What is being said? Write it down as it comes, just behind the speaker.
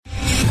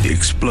The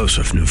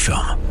explosive new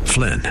film,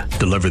 Flynn,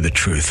 deliver the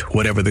truth,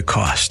 whatever the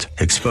cost,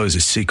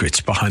 exposes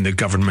secrets behind the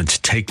government's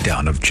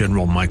takedown of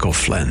General Michael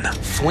Flynn.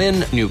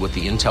 Flynn knew what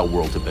the intel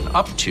world had been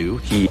up to.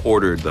 He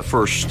ordered the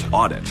first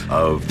audit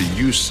of the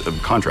use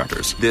of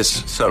contractors.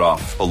 This set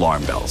off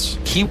alarm bells.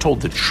 He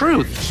told the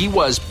truth. He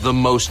was the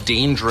most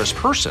dangerous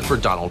person for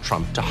Donald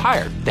Trump to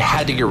hire. They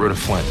had to get rid of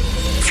Flynn.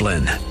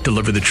 Flynn,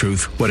 deliver the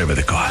truth, whatever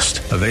the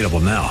cost. Available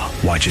now.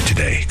 Watch it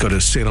today. Go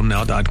to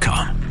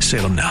salemnow.com.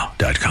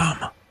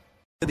 salemnow.com.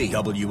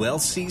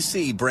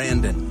 WLCC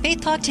Brandon.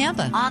 Faith Talk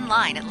Tampa.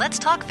 Online at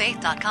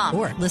letstalkfaith.com.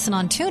 Or listen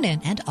on TuneIn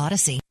and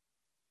Odyssey.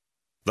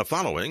 The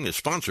following is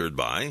sponsored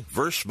by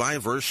Verse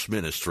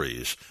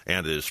Ministries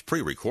and is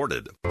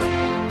pre-recorded.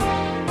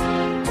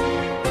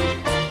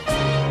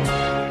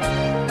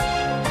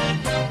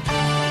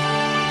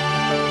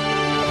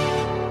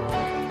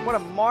 What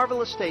a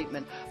marvelous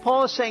statement.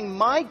 Paul is saying,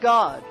 my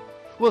God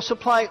will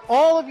supply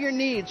all of your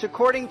needs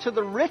according to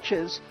the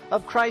riches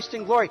of Christ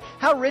in glory.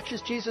 How rich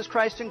is Jesus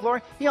Christ in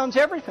glory? He owns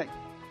everything.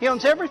 He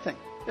owns everything.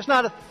 There's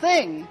not a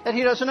thing that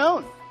he doesn't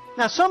own.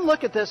 Now, some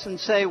look at this and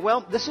say,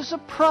 well, this is a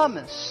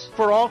promise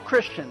for all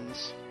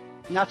Christians.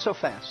 Not so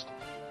fast.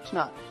 It's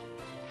not.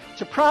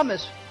 It's a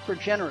promise for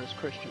generous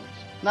Christians.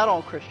 Not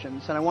all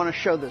Christians. And I want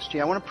to show this to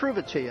you. I want to prove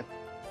it to you.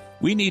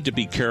 We need to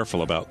be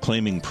careful about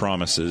claiming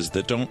promises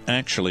that don't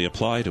actually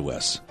apply to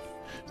us.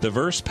 The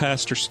verse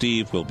Pastor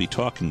Steve will be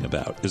talking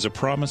about is a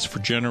promise for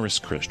generous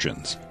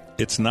Christians.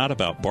 It's not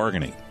about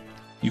bargaining.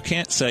 You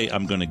can't say,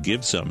 I'm going to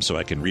give some so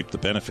I can reap the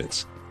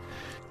benefits.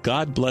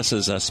 God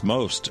blesses us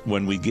most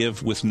when we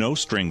give with no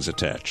strings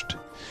attached.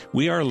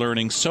 We are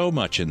learning so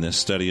much in this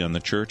study on the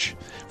church,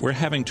 we're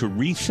having to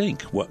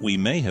rethink what we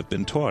may have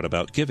been taught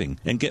about giving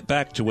and get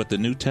back to what the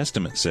New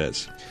Testament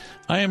says.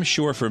 I am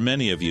sure for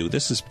many of you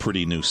this is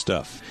pretty new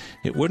stuff.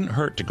 It wouldn't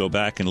hurt to go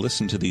back and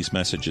listen to these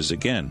messages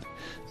again.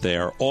 They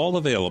are all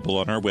available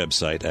on our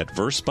website at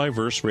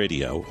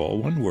versebyverseradio,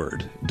 all one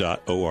word,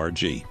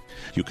 .org.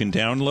 You can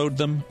download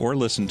them or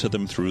listen to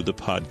them through the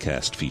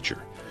podcast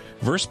feature.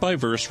 Verse by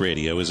Verse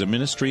Radio is a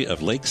ministry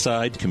of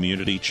Lakeside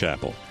Community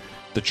Chapel.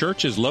 The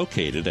church is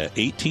located at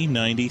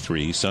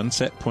 1893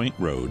 Sunset Point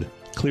Road,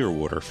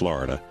 Clearwater,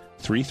 Florida,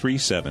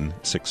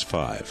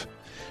 33765.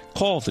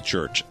 Call the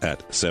church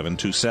at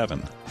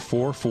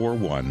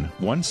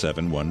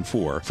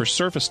 727-441-1714 for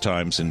service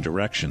times and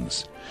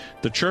directions.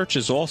 The church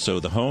is also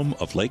the home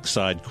of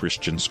Lakeside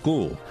Christian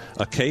School,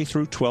 a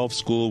K-12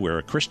 school where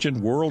a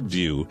Christian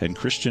worldview and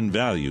Christian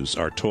values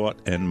are taught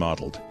and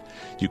modeled.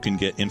 You can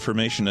get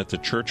information at the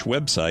church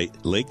website,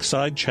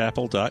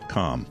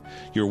 lakesidechapel.com.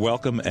 You're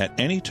welcome at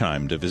any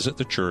time to visit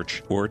the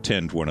church or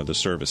attend one of the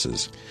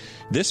services.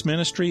 This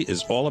ministry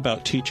is all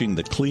about teaching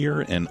the clear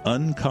and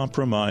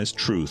uncompromised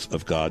truth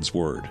of God's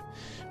Word.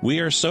 We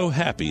are so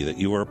happy that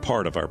you are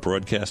part of our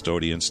broadcast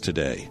audience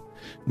today.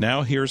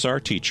 Now here's our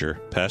teacher,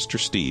 Pastor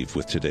Steve,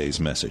 with today's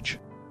message.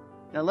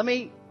 Now let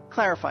me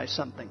clarify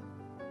something.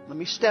 Let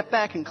me step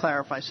back and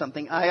clarify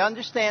something. I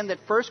understand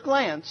at first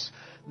glance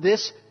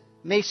this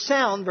may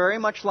sound very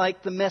much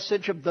like the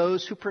message of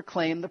those who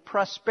proclaim the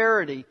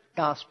prosperity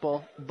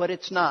gospel, but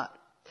it's not.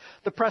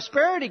 The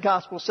prosperity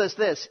gospel says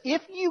this: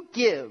 if you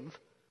give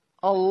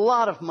a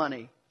lot of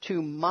money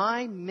to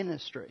my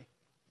ministry,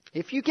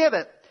 if you give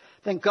it,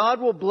 then God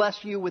will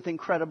bless you with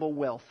incredible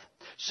wealth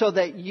so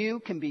that you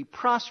can be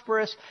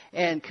prosperous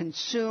and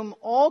consume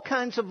all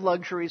kinds of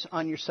luxuries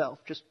on yourself.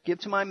 Just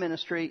give to my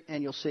ministry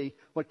and you'll see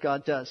what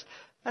God does.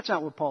 That's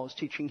not what Paul is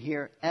teaching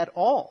here at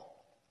all.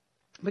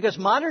 Because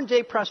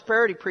modern-day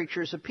prosperity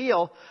preachers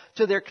appeal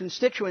to their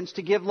constituents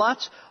to give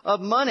lots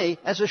of money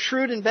as a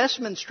shrewd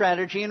investment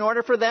strategy in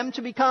order for them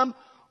to become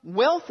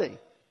wealthy.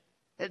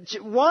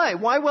 Why?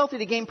 Why wealthy?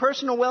 To gain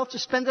personal wealth, to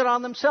spend it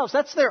on themselves.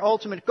 That's their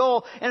ultimate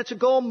goal, and it's a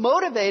goal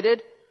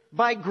motivated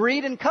by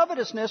greed and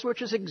covetousness,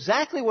 which is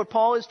exactly what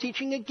Paul is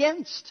teaching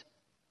against.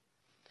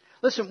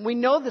 Listen, we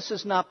know this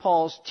is not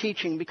Paul's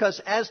teaching because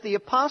as the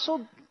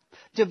apostle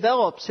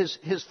develops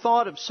his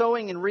thought of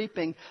sowing and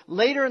reaping,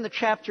 later in the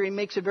chapter he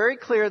makes it very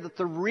clear that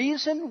the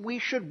reason we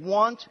should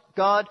want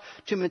God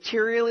to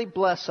materially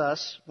bless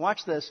us,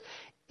 watch this,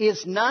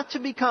 is not to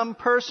become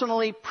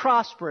personally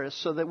prosperous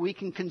so that we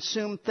can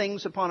consume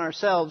things upon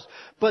ourselves,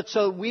 but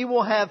so we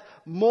will have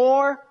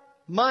more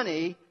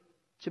money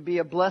to be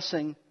a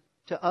blessing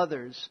to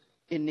others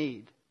in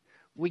need.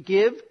 We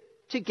give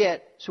to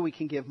get so we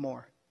can give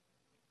more.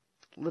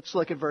 Let's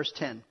look at verse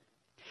 10.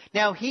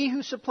 Now he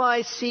who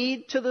supplies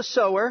seed to the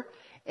sower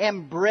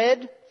and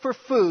bread for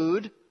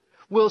food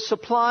will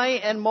supply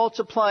and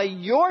multiply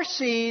your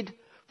seed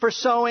for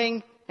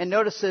sowing, and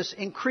notice this,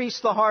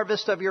 increase the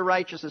harvest of your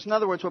righteousness. In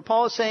other words, what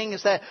Paul is saying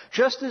is that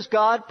just as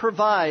God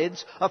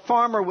provides a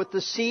farmer with the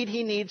seed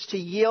he needs to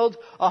yield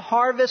a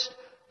harvest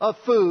of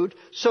food,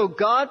 so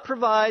God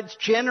provides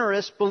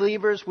generous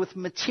believers with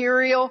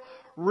material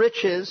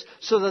riches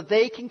so that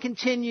they can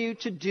continue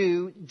to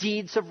do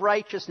deeds of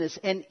righteousness.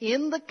 And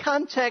in the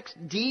context,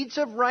 deeds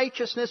of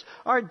righteousness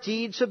are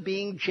deeds of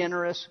being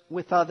generous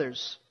with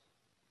others.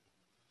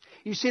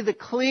 You see the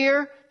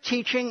clear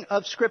teaching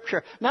of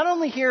Scripture, not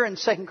only here in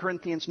 2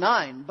 Corinthians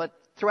 9, but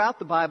throughout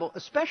the Bible,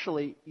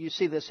 especially you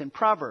see this in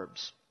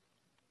Proverbs,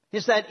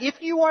 is that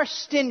if you are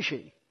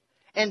stingy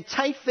and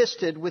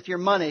tight-fisted with your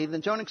money,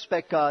 then don't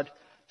expect God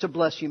to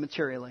bless you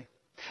materially.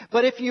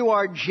 But if you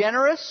are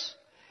generous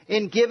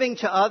in giving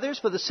to others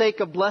for the sake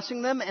of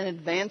blessing them and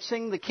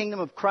advancing the kingdom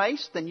of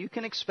Christ, then you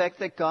can expect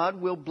that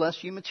God will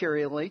bless you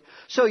materially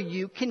so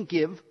you can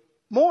give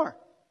more.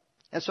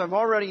 And so I've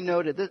already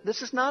noted that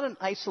this is not an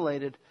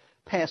isolated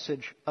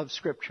passage of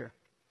Scripture.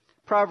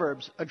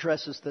 Proverbs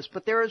addresses this,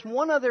 but there is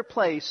one other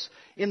place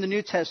in the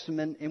New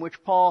Testament in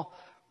which Paul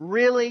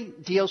really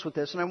deals with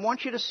this, and I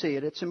want you to see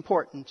it. It's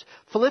important.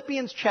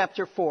 Philippians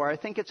chapter 4. I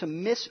think it's a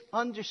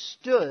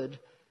misunderstood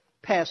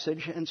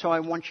passage, and so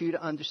I want you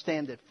to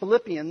understand it.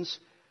 Philippians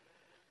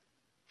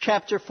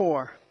chapter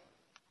 4.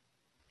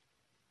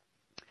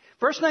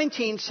 Verse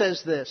 19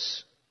 says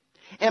this,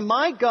 "And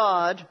my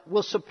God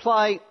will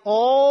supply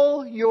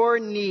all your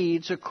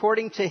needs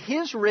according to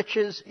His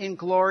riches in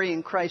glory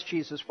in Christ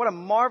Jesus." What a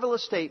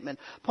marvelous statement.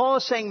 Paul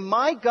is saying,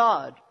 my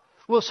God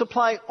will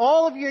supply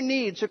all of your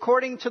needs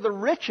according to the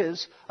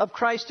riches of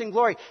Christ in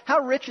glory. How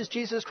rich is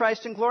Jesus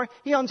Christ in glory?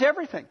 He owns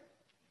everything.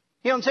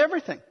 He owns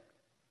everything.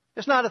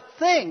 There's not a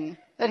thing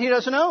that He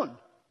doesn't own.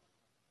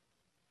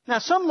 Now,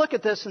 some look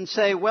at this and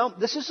say, well,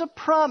 this is a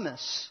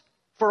promise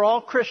for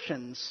all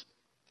Christians.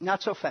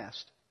 Not so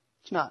fast.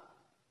 It's not.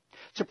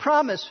 It's a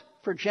promise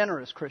for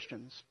generous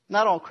Christians,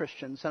 not all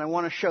Christians, and I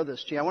want to show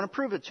this to you. I want to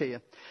prove it to you.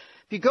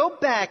 If you go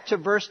back to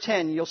verse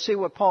 10, you'll see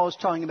what Paul is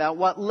talking about,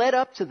 what led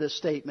up to this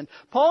statement.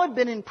 Paul had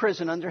been in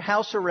prison under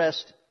house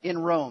arrest in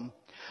Rome.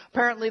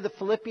 Apparently, the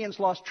Philippians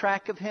lost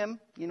track of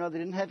him. You know, they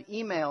didn't have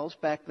emails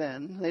back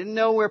then. They didn't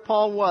know where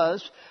Paul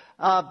was.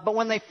 But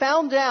when they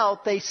found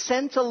out, they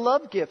sent a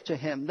love gift to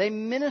him. They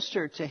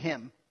ministered to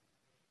him.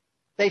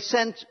 They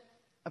sent,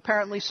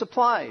 apparently,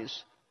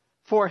 supplies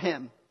for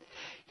him.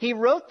 He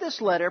wrote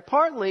this letter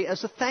partly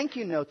as a thank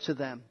you note to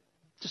them,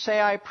 to say,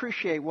 I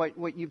appreciate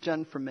what you've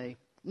done for me.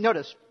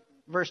 Notice,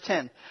 verse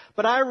 10,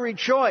 "But I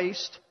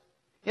rejoiced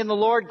in the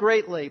Lord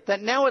greatly,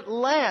 that now at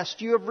last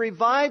you have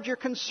revived your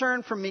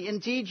concern for me.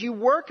 Indeed, you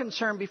were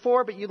concerned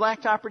before, but you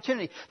lacked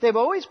opportunity." They've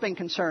always been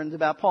concerned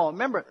about Paul.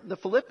 Remember, the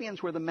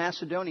Philippians were the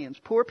Macedonians,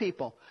 poor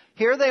people.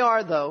 Here they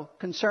are, though,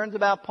 concerned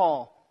about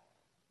Paul.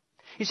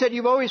 He said,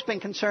 you've always been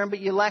concerned,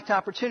 but you lacked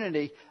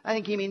opportunity. I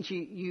think he means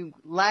you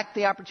lacked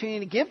the opportunity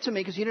to give to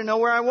me because you didn't know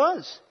where I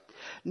was.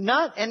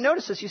 And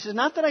notice this, he says,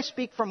 "Not that I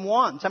speak from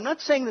want." I'm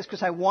not saying this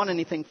because I want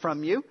anything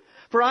from you.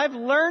 "For I've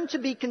learned to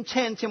be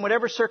content in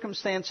whatever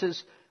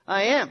circumstances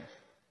I am.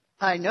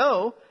 I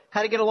know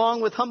how to get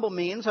along with humble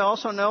means. I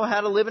also know how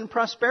to live in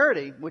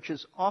prosperity," which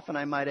is often,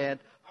 I might add,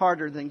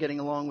 harder than getting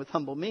along with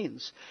humble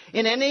means.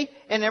 "In any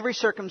and every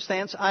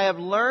circumstance, I have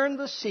learned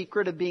the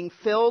secret of being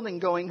filled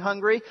and going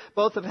hungry,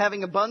 both of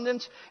having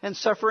abundance and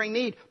suffering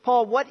need."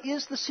 Paul, what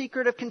is the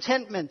secret of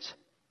contentment?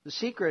 The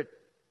secret,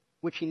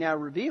 which he now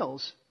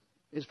reveals,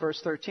 is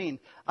verse 13.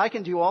 "I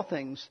can do all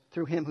things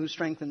through Him who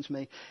strengthens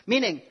me."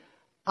 Meaning,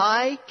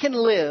 I can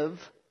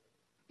live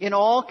in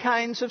all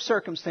kinds of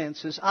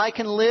circumstances. I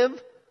can live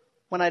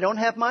when I don't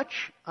have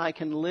much. I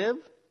can live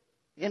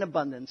in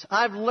abundance.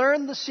 I've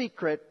learned the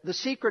secret. The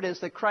secret is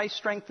that Christ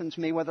strengthens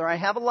me whether I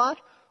have a lot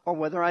or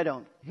whether I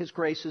don't. His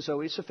grace is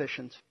always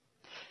sufficient.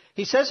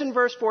 He says in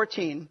verse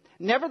 14,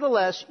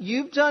 "Nevertheless,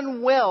 you've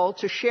done well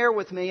to share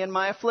with me in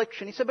my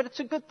affliction." He said, but it's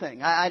a good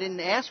thing. I didn't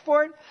ask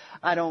for it.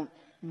 I don't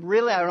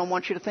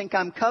want you to think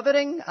I'm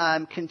coveting.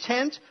 I'm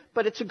content,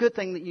 but it's a good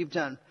thing that you've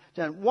done.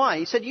 Why?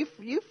 He said,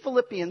 you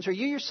Philippians, or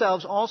you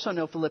yourselves also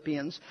know,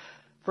 Philippians,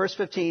 verse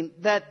 15,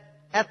 that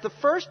at the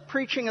first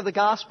preaching of the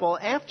gospel,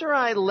 after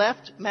I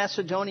left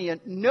Macedonia,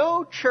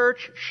 no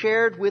church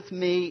shared with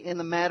me in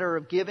the matter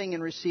of giving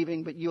and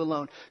receiving, but you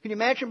alone. Can you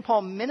imagine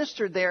Paul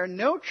ministered there?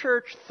 No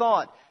church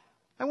thought,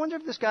 I wonder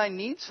if this guy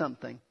needs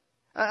something.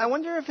 I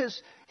wonder if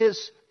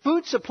his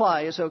food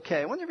supply is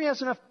okay. I wonder if he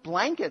has enough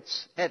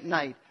blankets at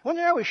night. I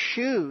wonder how his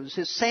shoes,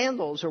 his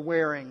sandals are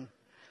wearing.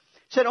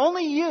 He said,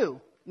 only you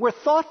were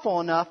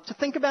thoughtful enough to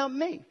think about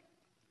me.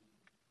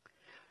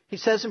 He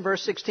says in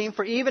verse 16,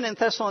 "For even in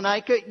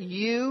Thessalonica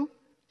you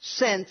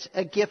sent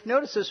a gift,"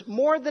 notice this,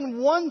 "more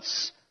than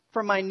once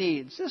for my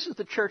needs." This is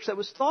the church that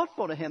was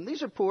thoughtful to him.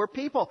 These are poor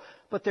people,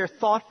 but they're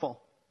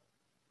thoughtful.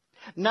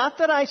 "Not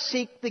that I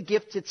seek the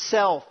gift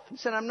itself." He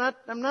said, I'm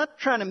not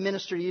trying to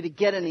minister to you to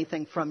get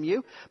anything from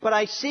you, but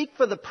I seek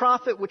for the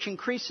profit which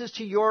increases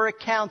to your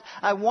account.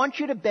 I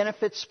want you to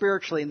benefit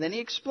spiritually. And then he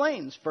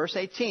explains, verse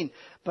 18,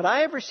 "But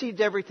I have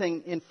received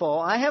everything in full.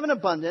 I have an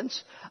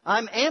abundance.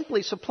 I'm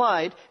amply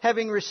supplied,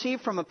 having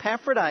received from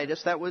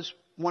Epaphroditus," that was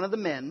one of the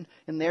men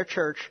in their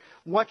church,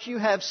 "what you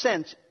have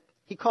sent."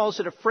 He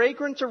calls it a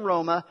fragrant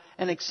aroma,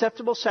 an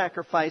acceptable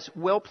sacrifice,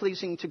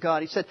 well-pleasing to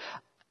God. He said,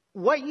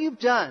 what you've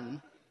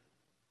done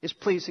is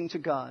pleasing to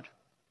God.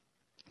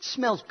 It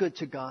smells good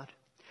to God.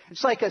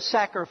 It's like a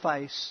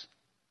sacrifice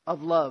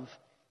of love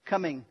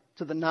coming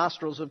to the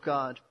nostrils of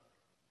God.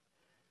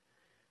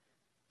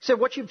 He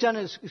said, what you've done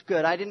is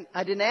good. I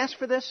didn't ask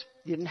for this.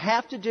 You didn't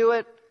have to do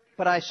it,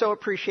 but I so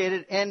appreciate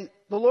it. And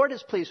The Lord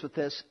is pleased with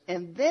this.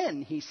 And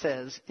then he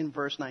says in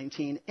verse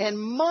 19, and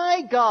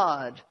my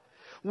God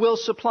will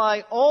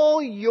supply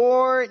all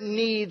your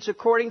needs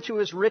according to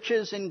his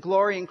riches in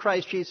glory in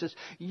Christ Jesus.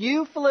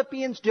 You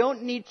Philippians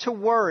don't need to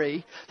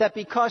worry that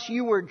because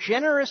you were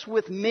generous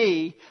with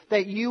me,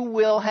 that you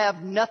will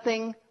have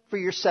nothing for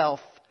yourself.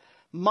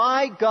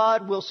 My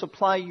God will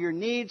supply your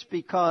needs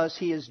because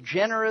he is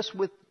generous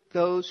with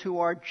those who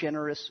are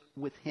generous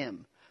with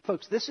him.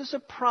 Folks, this is a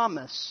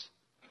promise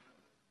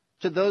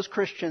to those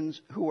Christians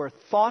who are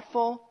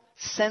thoughtful,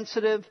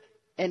 sensitive,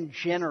 and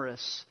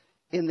generous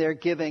in their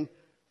giving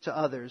to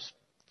others.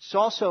 It's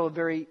also a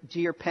very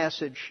dear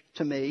passage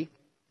to me.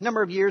 A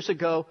number of years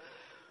ago,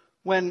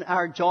 when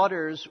our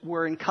daughters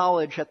were in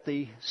college at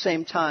the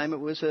same time, it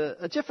was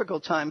a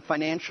difficult time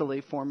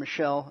financially for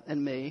Michelle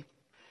and me.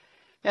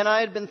 And I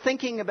had been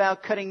thinking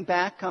about cutting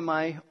back on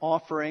my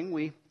offering.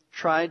 We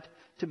tried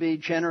to be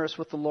generous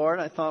with the Lord.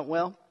 I thought,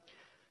 well,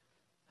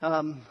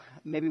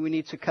 maybe we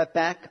need to cut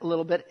back a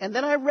little bit. And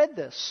then I read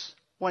this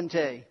one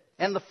day,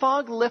 and the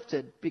fog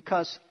lifted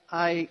because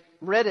I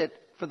read it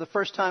for the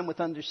first time with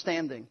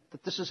understanding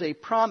that this is a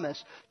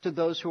promise to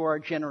those who are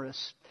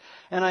generous.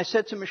 And I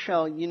said to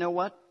Michelle, you know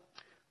what?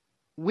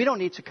 We don't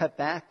need to cut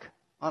back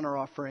on our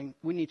offering.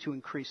 We need to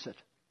increase it.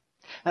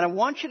 And I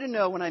want you to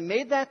know when I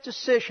made that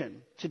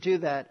decision to do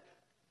that,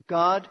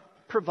 God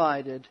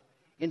provided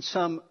in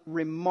some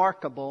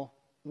remarkable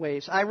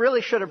ways. I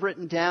really should have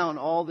written down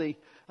all the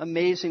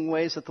amazing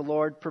ways that the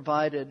Lord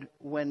provided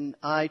when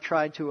I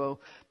tried to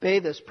obey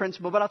this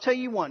principle. But I'll tell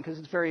you one because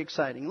it's very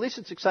exciting. At least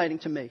it's exciting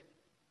to me.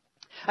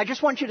 I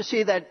just want you to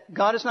see that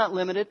God is not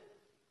limited.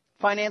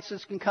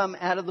 Finances can come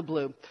out of the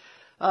blue.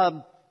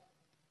 I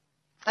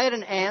had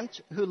an aunt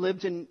who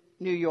lived in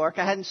New York.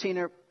 I hadn't seen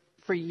her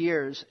for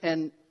years.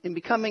 And in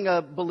becoming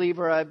a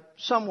believer, I've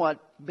somewhat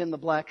been the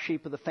black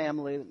sheep of the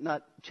family that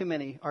not too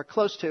many are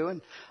close to.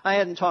 And I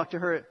hadn't talked to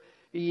her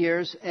in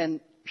years, and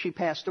she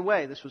passed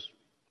away. This was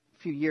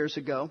a few years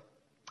ago.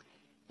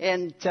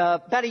 And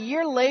about a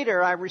year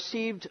later, I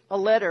received a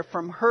letter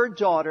from her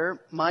daughter,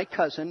 my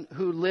cousin,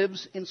 who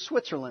lives in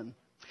Switzerland.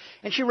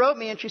 And she wrote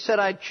me and she said,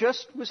 I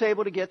just was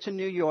able to get to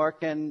New York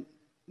and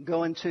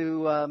go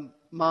into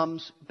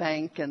Mom's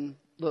bank and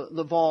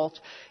the vault.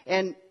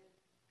 And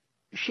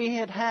she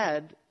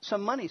had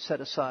some money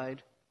set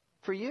aside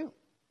for you.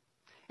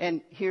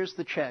 And here's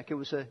the check. It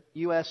was a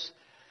U.S.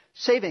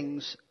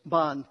 savings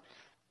bond.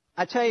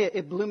 I tell you,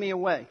 it blew me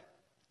away.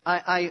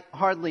 I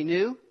hardly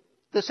knew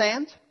this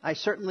aunt. I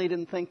certainly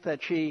didn't think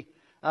that she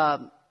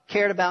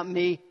cared about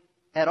me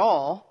at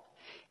all.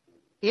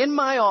 In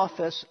my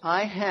office,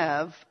 I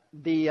have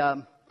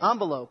the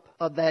envelope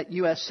of that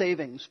U.S.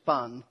 savings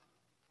bond.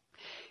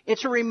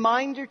 It's a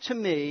reminder to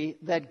me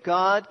that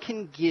God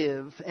can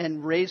give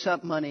and raise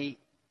up money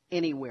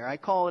anywhere. I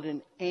call it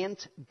an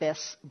Aunt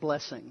Bess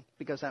blessing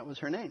because that was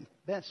her name,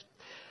 Bess.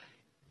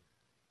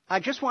 I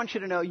just want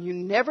you to know you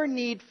never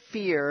need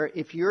fear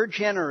if you're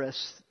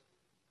generous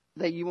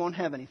that you won't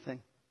have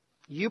anything.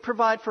 You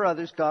provide for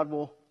others, God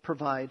will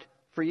provide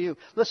for you.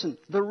 Listen,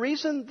 the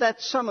reason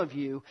that some of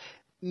you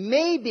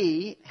may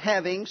be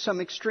having some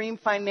extreme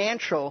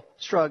financial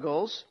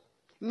struggles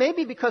may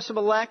be because of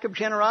a lack of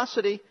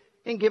generosity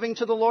in giving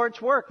to the Lord's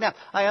work. Now,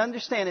 I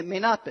understand it may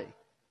not be.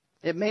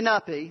 It may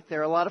not be. There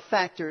are a lot of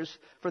factors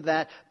for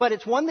that. But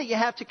it's one that you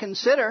have to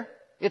consider.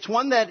 It's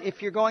one that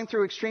if you're going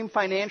through extreme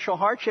financial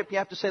hardship, you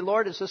have to say,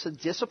 Lord, is this a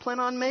discipline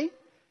on me?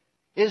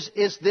 Is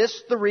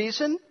this the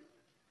reason?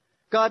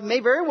 God may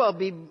very well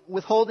be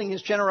withholding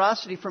his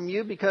generosity from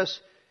you because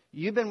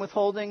you've been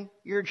withholding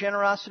your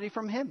generosity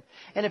from him.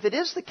 And if it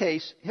is the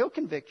case, he'll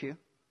convict you.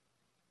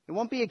 It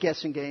won't be a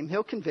guessing game.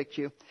 He'll convict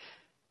you.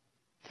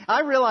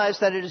 I realize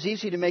that it is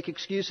easy to make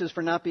excuses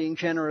for not being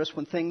generous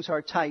when things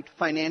are tight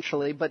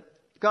financially, but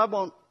God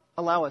won't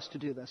allow us to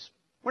do this.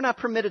 We're not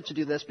permitted to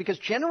do this because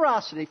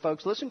generosity,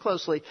 folks, listen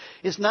closely,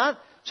 is not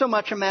so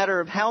much a matter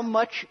of how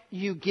much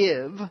you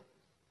give,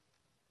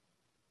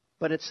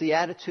 but it's the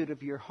attitude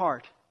of your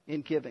heart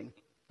in giving.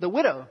 The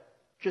widow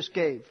just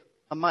gave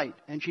a mite,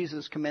 and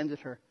Jesus commended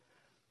her.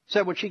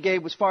 Said what she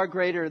gave was far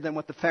greater than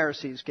what the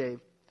Pharisees gave.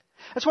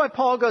 That's why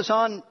Paul goes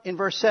on in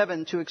verse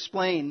 7 to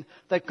explain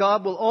that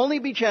God will only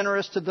be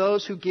generous to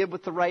those who give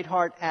with the right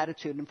heart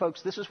attitude. And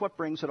folks, this is what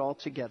brings it all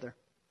together.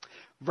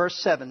 Verse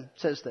 7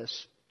 says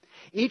this.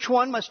 Each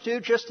one must do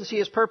just as he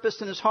has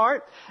purposed in his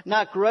heart,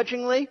 not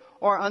grudgingly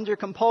or under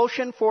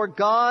compulsion, for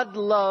God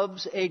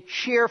loves a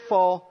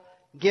cheerful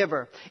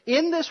giver.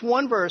 In this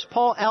one verse,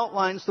 Paul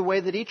outlines the way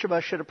that each of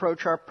us should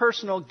approach our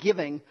personal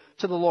giving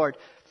to the Lord.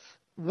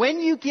 When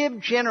you give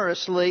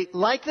generously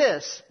like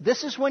this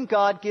is when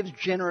God gives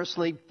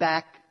generously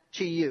back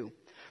to you.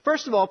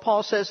 First of all,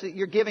 Paul says that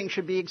your giving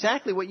should be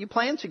exactly what you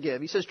plan to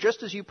give. He says,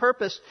 just as you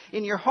purpose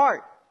in your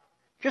heart.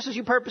 Just as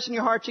you purpose in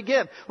your heart to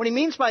give. What he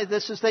means by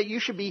this is that you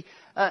should be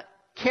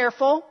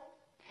careful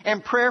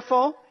and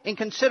prayerful in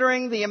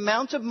considering the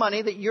amount of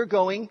money that you're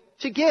going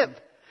to give.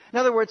 In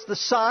other words, the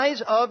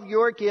size of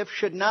your gift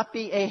should not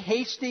be a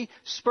hasty,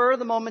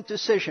 spur-of-the-moment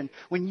decision.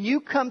 When you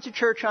come to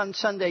church on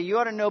Sunday, you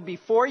ought to know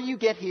before you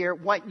get here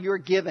what you're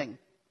giving.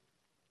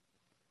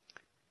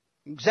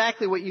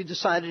 Exactly what you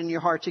decided in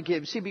your heart to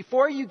give. See,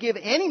 before you give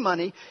any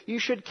money, you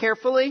should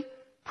carefully,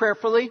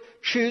 prayerfully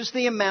choose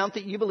the amount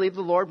that you believe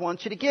the Lord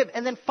wants you to give,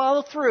 and then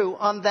follow through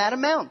on that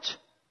amount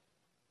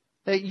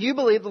that you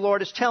believe the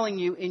Lord is telling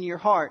you in your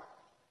heart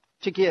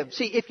to give.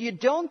 See, if you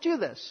don't do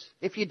this,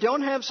 if you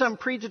don't have some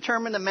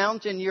predetermined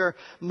amount in your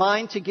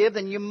mind to give,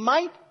 then you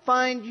might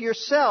find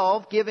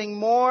yourself giving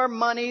more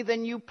money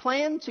than you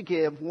plan to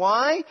give.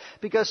 Why?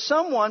 Because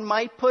someone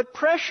might put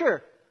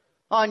pressure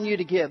on you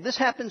to give. This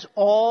happens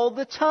all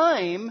the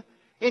time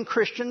in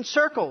Christian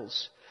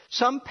circles.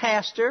 Some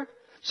pastor,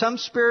 some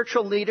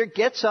spiritual leader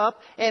gets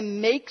up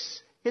and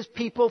makes his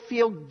people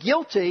feel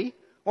guilty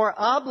or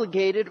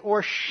obligated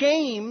or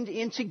shamed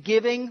into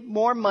giving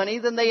more money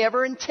than they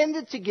ever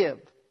intended to give.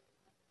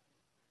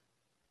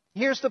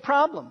 Here's the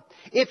problem.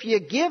 If you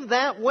give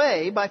that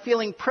way by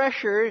feeling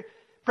pressured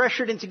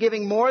into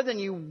giving more than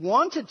you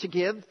wanted to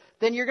give,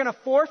 then you're going to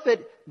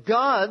forfeit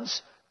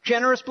God's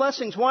generous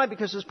blessings. Why?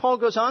 Because as Paul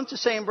goes on to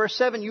say in verse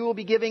 7, you will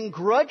be giving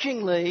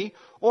grudgingly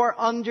or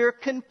under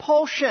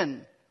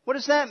compulsion. What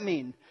does that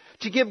mean?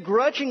 To give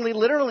grudgingly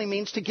literally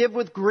means to give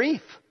with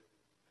grief.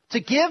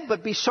 To give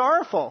but be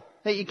sorrowful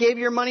that you gave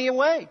your money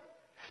away.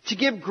 To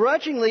give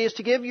grudgingly is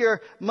to give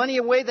your money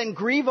away, then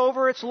grieve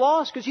over its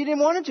loss because you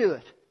didn't want to do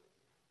it.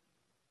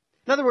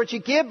 In other words, you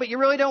give but you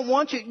really don't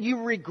want to.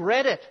 You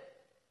regret it.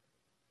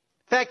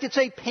 In fact, it's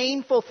a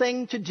painful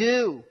thing to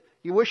do.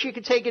 You wish you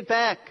could take it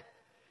back.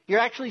 You're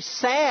actually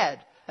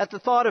sad at the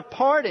thought of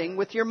parting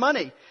with your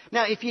money.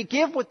 Now, if you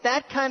give with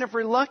that kind of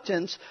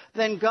reluctance,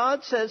 then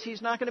God says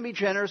He's not going to be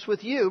generous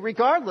with you,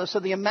 regardless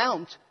of the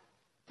amount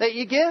that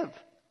you give.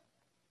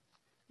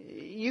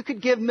 You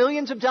could give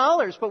millions of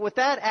dollars, but with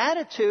that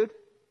attitude,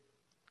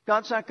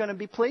 God's not going to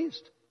be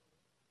pleased.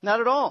 Not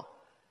at all.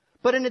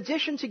 But in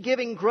addition to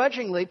giving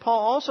grudgingly, Paul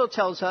also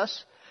tells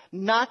us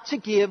not to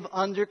give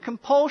under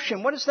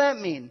compulsion. What does that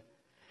mean?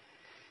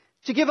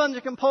 To give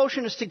under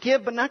compulsion is to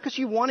give, but not because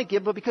you want to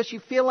give, but because you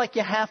feel like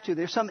you have to.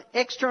 There's some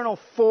external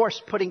force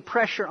putting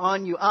pressure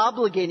on you,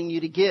 obligating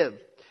you to give.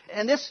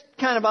 And this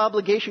kind of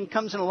obligation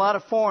comes in a lot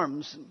of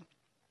forms.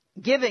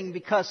 Giving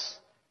because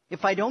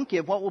if I don't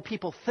give, what will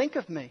people think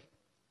of me?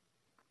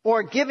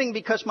 Or giving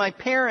because my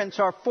parents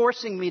are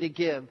forcing me to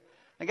give.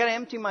 I got to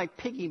empty my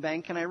piggy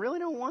bank and I really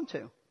don't want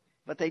to,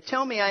 but they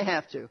tell me I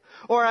have to.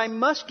 Or I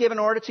must give in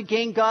order to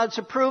gain God's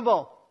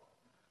approval.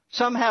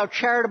 Somehow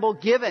charitable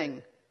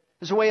giving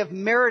is a way of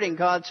meriting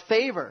God's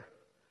favor.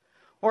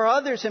 Or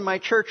others in my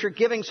church are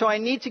giving, so I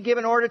need to give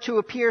in order to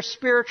appear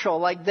spiritual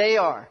like they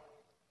are.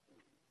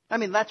 I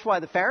mean, that's why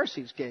the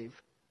Pharisees gave.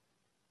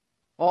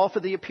 All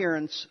for the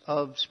appearance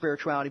of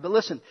spirituality. But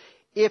listen,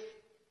 if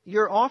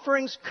your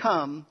offerings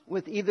come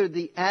with either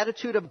the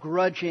attitude of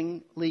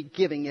grudgingly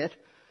giving it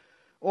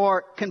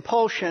or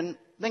compulsion,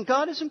 then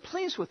God isn't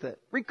pleased with it,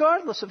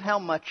 regardless of how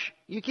much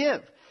you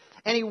give.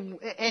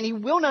 And he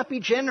will not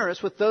be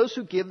generous with those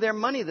who give their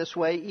money this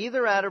way,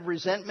 either out of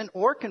resentment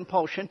or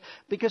compulsion,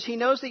 because He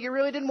knows that you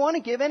really didn't want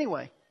to give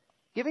anyway.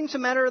 Giving's a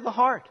matter of the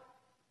heart.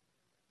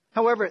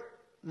 However,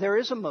 there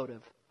is a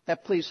motive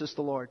that pleases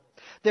the Lord.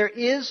 There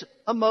is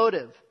a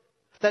motive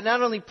that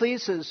not only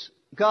pleases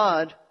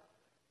God,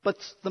 but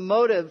the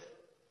motive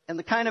and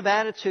the kind of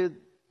attitude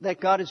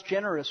that God is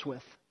generous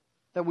with,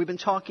 that we've been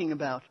talking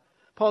about.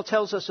 Paul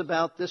tells us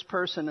about this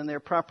person and their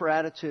proper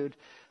attitude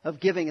of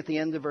giving at the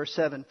end of verse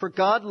 7. For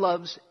God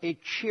loves a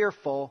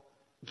cheerful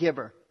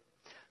giver.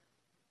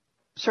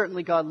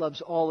 Certainly God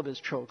loves all of His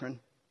children.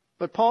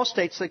 But Paul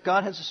states that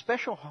God has a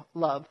special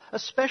love, a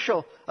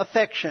special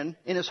affection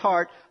in His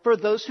heart for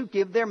those who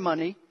give their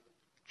money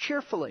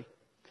cheerfully.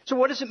 So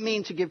what does it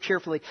mean to give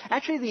cheerfully?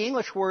 Actually, the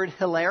English word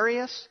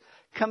hilarious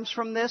comes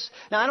from this.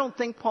 Now, I don't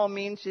think Paul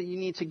means that you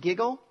need to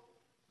giggle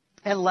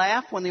and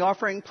laugh when the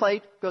offering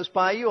plate goes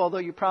by you, although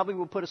you probably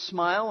will put a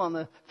smile on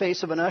the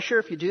face of an usher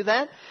if you do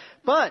that.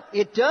 But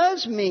it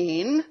does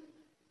mean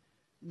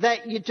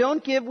that you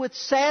don't give with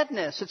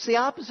sadness. It's the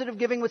opposite of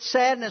giving with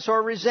sadness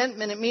or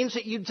resentment. It means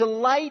that you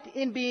delight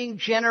in being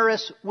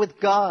generous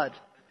with God.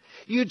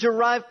 You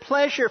derive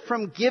pleasure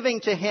from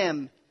giving to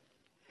Him.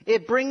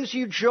 It brings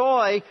you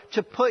joy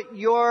to put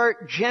your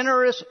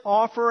generous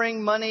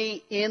offering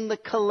money in the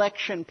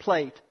collection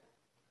plate.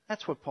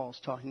 That's what Paul's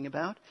talking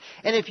about.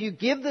 And if you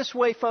give this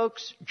way,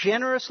 folks,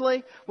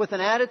 generously, with an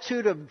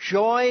attitude of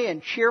joy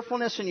and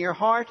cheerfulness in your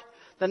heart,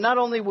 then not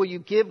only will you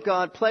give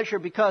God pleasure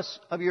because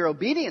of your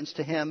obedience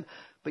to Him,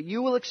 but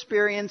you will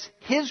experience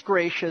His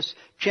gracious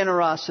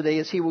generosity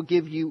as He will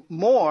give you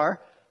more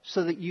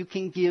so that you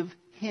can give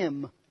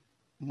Him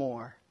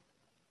more.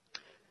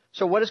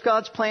 So what is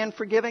God's plan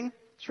for giving?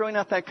 It's really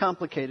not that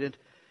complicated.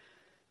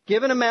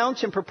 Give an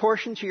amount in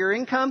proportion to your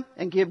income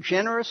and give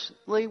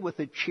generously with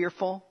a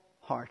cheerful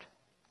heart.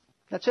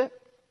 That's it.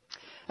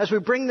 As we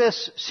bring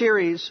this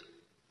series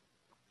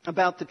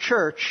about the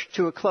church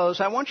to a close,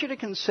 I want you to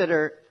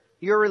consider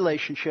your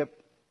relationship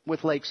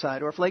with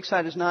Lakeside. Or if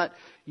Lakeside is not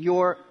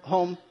your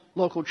home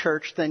local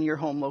church, then your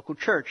home local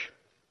church.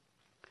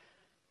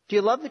 Do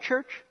you love the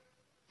church?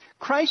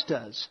 Christ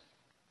does.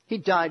 He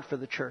died for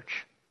the church.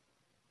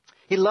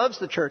 He loves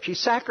the church. He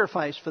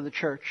sacrificed for the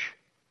church.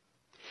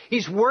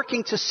 He's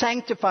working to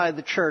sanctify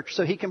the church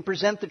so he can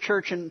present the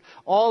church in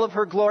all of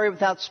her glory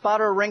without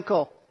spot or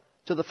wrinkle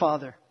to the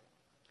Father.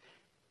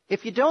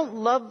 If you don't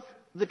love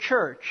the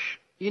church,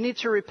 you need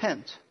to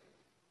repent.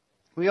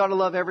 We ought to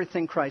love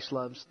everything Christ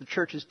loves. The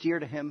church is dear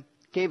to him.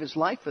 He gave his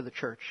life for the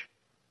church.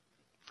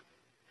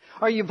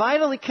 Are you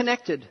vitally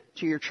connected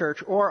to your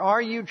church, or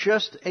are you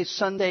just a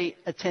Sunday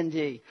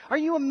attendee? Are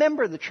you a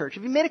member of the church?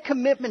 Have you made a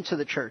commitment to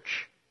the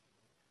church?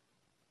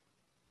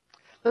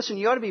 Listen,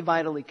 you ought to be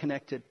vitally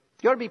connected.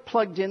 You ought to be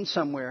plugged in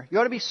somewhere. You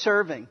ought to be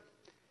serving.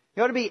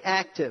 You ought to be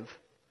active.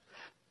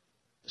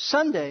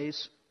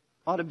 Sundays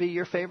ought to be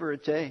your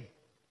favorite day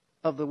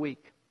of the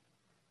week.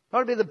 It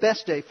ought to be the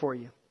best day for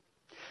you.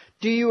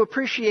 Do you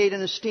appreciate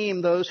and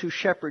esteem those who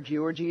shepherd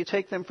you, or do you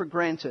take them for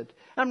granted?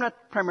 I'm not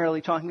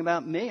primarily talking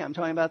about me. I'm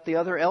talking about the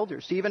other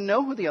elders. Do you even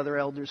know who the other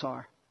elders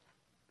are?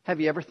 Have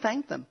you ever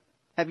thanked them?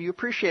 Have you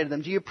appreciated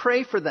them? Do you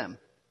pray for them?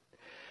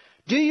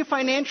 Do you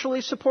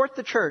financially support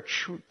the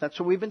church? That's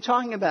what we've been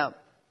talking about.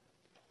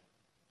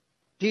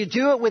 Do you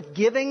do it with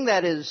giving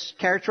that is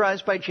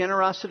characterized by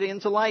generosity and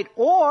delight?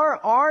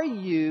 Or are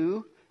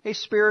you a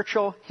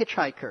spiritual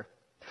hitchhiker,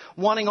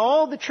 wanting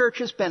all the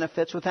church's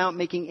benefits without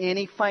making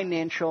any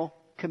financial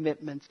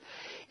commitments?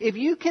 If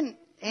you can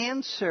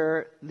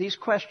answer these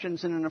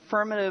questions in an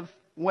affirmative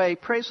way,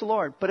 praise the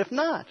Lord. But if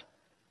not,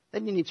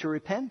 then you need to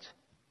repent.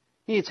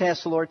 You need to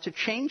ask the Lord to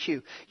change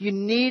you. You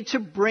need to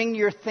bring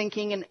your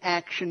thinking and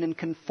action in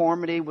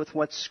conformity with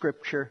what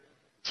Scripture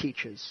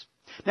teaches.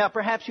 Now,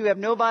 perhaps you have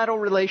no vital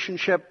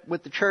relationship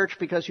with the church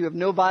because you have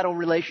no vital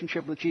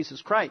relationship with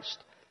Jesus Christ.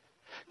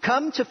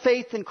 Come to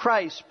faith in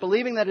Christ,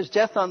 believing that his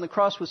death on the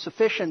cross was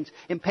sufficient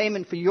in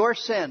payment for your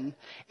sin.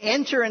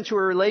 Enter into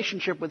a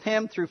relationship with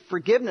him through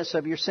forgiveness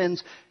of your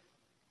sins,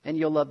 and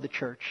you'll love the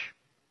church.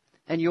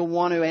 And you'll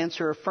want to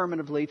answer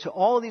affirmatively to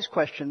all of these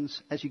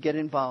questions as you get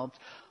involved.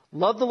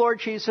 Love the Lord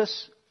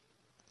Jesus,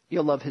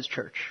 you'll love his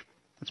church.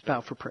 Let's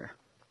bow for prayer.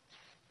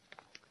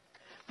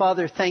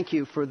 Father, thank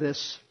you for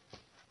this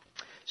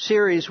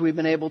series we've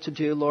been able to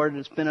do, Lord.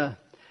 It's been a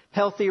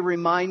healthy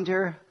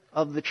reminder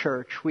of the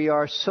church. We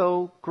are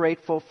so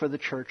grateful for the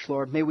church,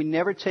 Lord. May we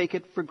never take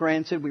it for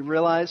granted. We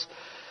realize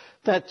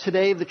that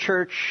today the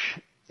church,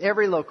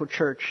 every local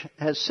church,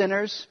 has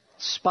sinners,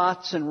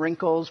 spots and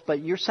wrinkles, but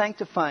you're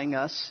sanctifying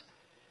us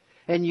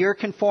and you're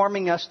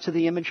conforming us to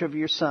the image of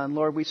your Son.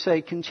 Lord, we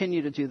say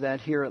continue to do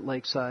that here at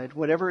Lakeside,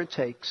 whatever it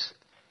takes.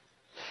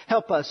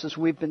 Help us as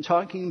we've been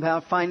talking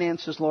about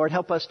finances, Lord.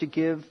 Help us to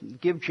give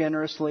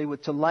generously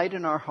with delight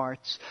in our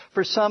hearts.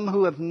 For some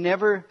who have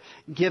never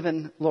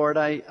given, Lord,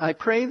 I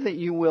pray that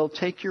you will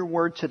take your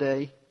word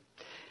today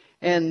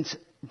and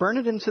burn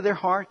it into their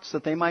hearts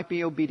that they might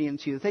be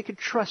obedient to you. They could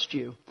trust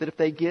you, that if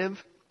they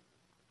give,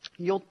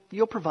 you'll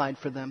provide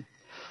for them.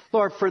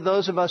 Lord, for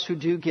those of us who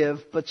do give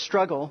but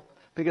struggle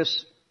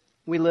because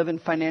we live in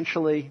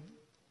financially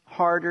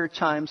harder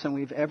times than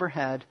we've ever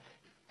had,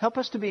 help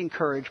us to be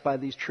encouraged by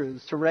these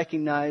truths, to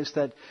recognize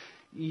that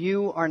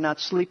you are not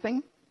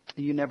sleeping,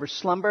 you never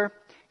slumber,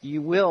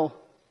 you will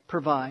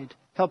provide.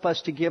 Help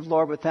us to give,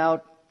 Lord,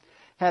 without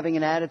having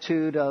an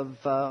attitude of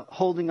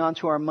holding on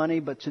to our money,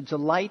 but to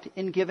delight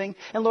in giving.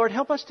 And Lord,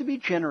 help us to be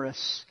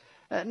generous,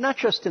 not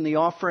just in the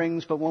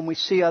offerings, but when we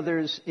see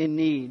others in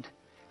need.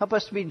 Help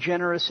us to be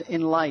generous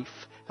in life.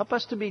 Help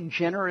us to be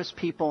generous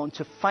people and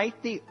to fight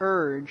the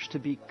urge to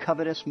be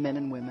covetous men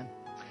and women.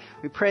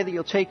 We pray that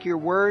you'll take your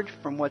word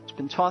from what's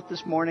been taught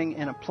this morning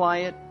and apply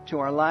it to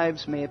our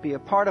lives. May it be a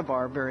part of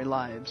our very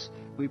lives.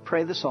 We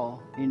pray this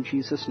all in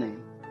Jesus'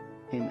 name.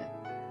 Amen.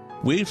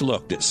 We've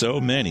looked at so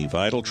many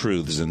vital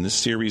truths in this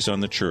series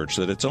on the church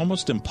that it's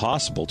almost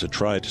impossible to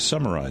try to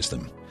summarize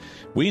them.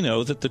 We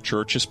know that the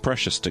church is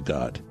precious to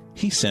God.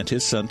 He sent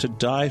his Son to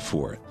die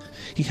for it.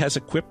 He has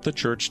equipped the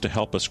church to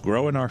help us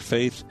grow in our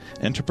faith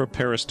and to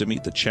prepare us to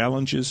meet the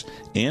challenges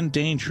and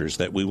dangers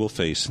that we will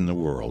face in the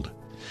world.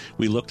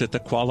 We looked at the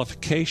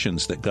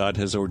qualifications that God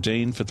has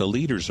ordained for the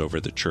leaders over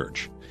the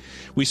church.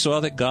 We saw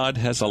that God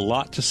has a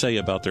lot to say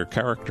about their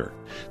character.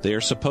 They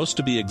are supposed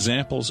to be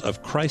examples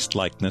of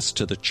Christ-likeness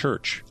to the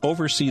church,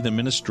 oversee the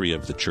ministry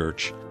of the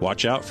church,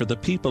 watch out for the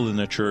people in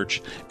the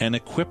church, and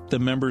equip the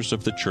members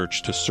of the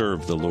church to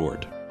serve the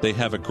Lord. They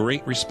have a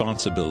great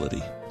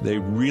responsibility. They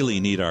really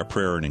need our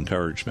prayer and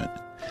encouragement.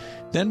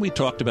 Then we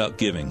talked about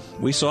giving.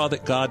 We saw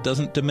that God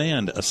doesn't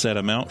demand a set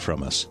amount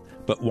from us,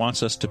 but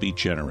wants us to be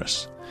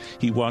generous.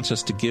 He wants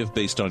us to give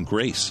based on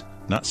grace,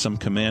 not some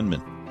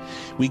commandment.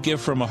 We give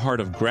from a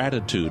heart of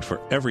gratitude for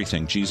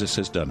everything Jesus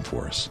has done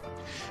for us.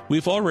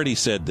 We've already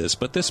said this,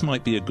 but this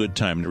might be a good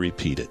time to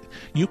repeat it.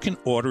 You can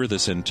order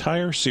this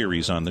entire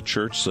series on the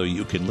church so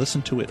you can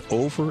listen to it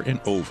over and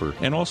over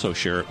and also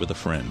share it with a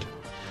friend.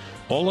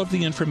 All of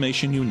the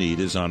information you need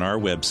is on our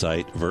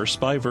website,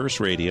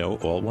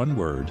 versebyverseradio, all one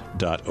word,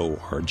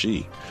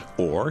 .org.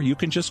 Or you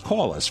can just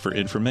call us for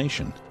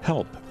information,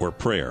 help, or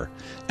prayer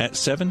at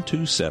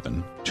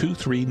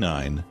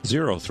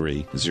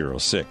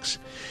 727-239-0306.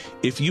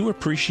 If you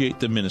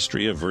appreciate the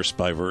ministry of Verse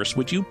by Verse,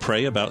 would you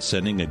pray about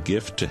sending a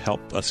gift to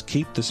help us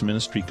keep this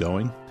ministry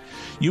going?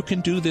 You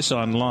can do this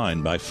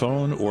online by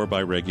phone or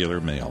by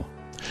regular mail.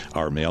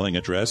 Our mailing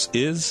address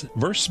is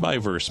Verse by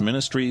Verse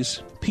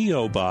Ministries,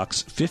 P.O.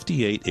 Box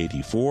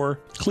 5884,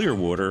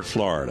 Clearwater,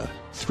 Florida,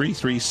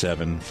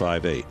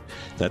 33758.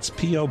 That's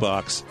P.O.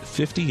 Box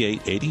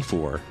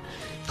 5884,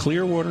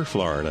 Clearwater,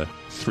 Florida,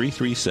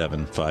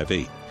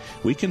 33758.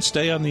 We can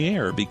stay on the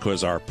air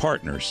because our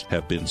partners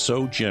have been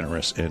so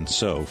generous and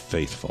so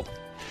faithful.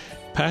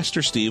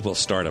 Pastor Steve will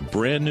start a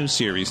brand new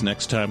series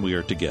next time we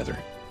are together.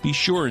 Be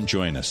sure and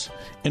join us.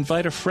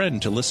 Invite a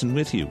friend to listen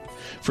with you.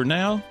 For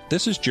now,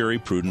 this is Jerry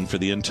Pruden for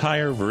the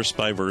entire Verse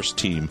by Verse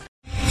team.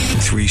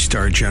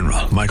 3-star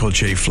General Michael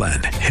J.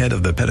 Flynn, head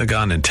of the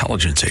Pentagon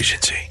Intelligence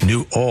Agency,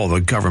 knew all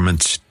the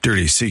government's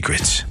dirty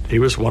secrets. He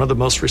was one of the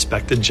most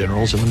respected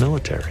generals in the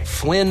military.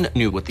 Flynn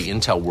knew what the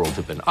intel world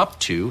had been up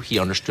to. He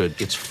understood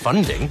its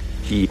funding.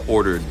 He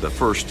ordered the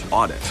first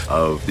audit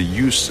of the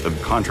use of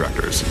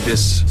contractors.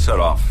 This set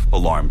off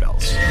alarm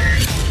bells.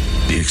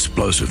 The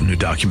explosive new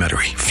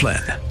documentary,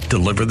 Flynn,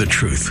 Deliver the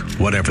Truth,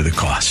 Whatever the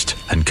Cost,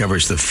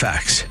 uncovers the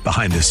facts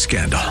behind this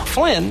scandal.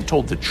 Flynn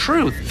told the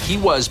truth. He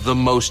was the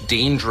most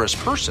dangerous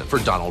person for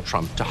Donald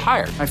Trump to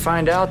hire. I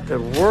find out the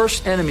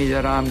worst enemy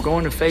that I'm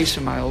going to face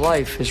in my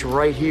life is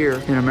right here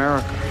in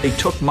America. They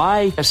took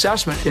my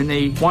assessment and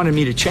they wanted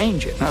me to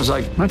change it. And I was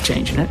like, I'm not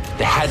changing it.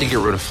 They had to get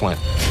rid of Flynn.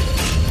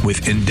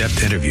 With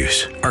in-depth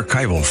interviews,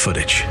 archival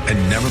footage,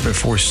 and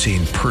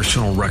never-before-seen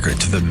personal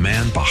records of the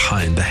man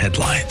behind the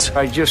headlines.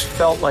 I just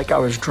felt like I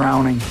was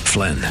drowning.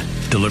 Flynn,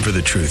 Deliver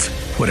the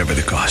Truth, Whatever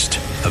the Cost.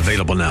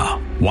 Available now.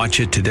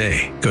 Watch it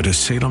today. Go to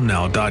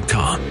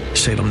salemnow.com.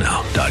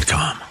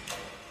 salemnow.com.